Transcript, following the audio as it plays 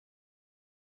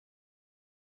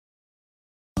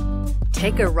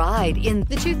Take a ride in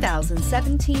the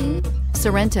 2017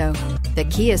 Sorento. The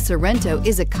Kia Sorento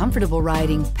is a comfortable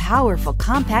riding, powerful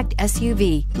compact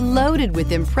SUV loaded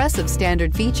with impressive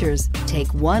standard features.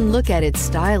 Take one look at its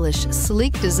stylish,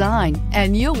 sleek design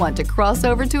and you'll want to cross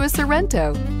over to a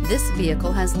Sorento. This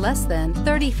vehicle has less than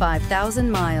 35,000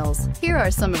 miles. Here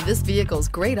are some of this vehicle's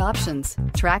great options: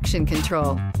 traction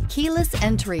control, keyless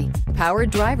entry, power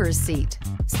driver's seat,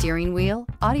 steering wheel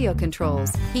audio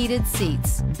controls, heated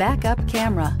seats, backup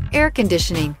camera, air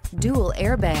conditioning, dual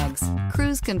airbags,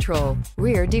 cruise control,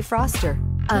 rear defroster.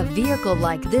 A vehicle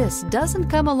like this doesn't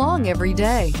come along every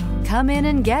day. Come in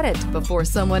and get it before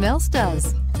someone else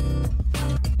does.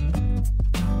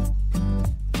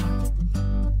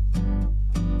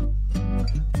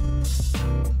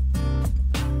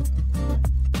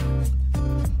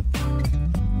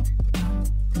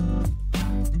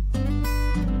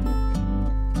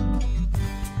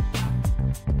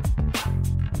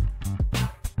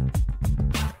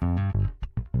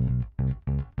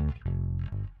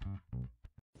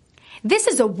 This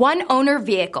is a one-owner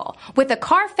vehicle with a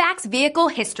CARFAX Vehicle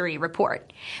History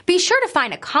Report. Be sure to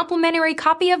find a complimentary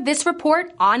copy of this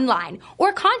report online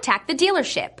or contact the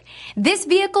dealership. This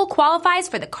vehicle qualifies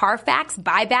for the CARFAX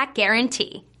Buyback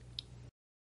Guarantee.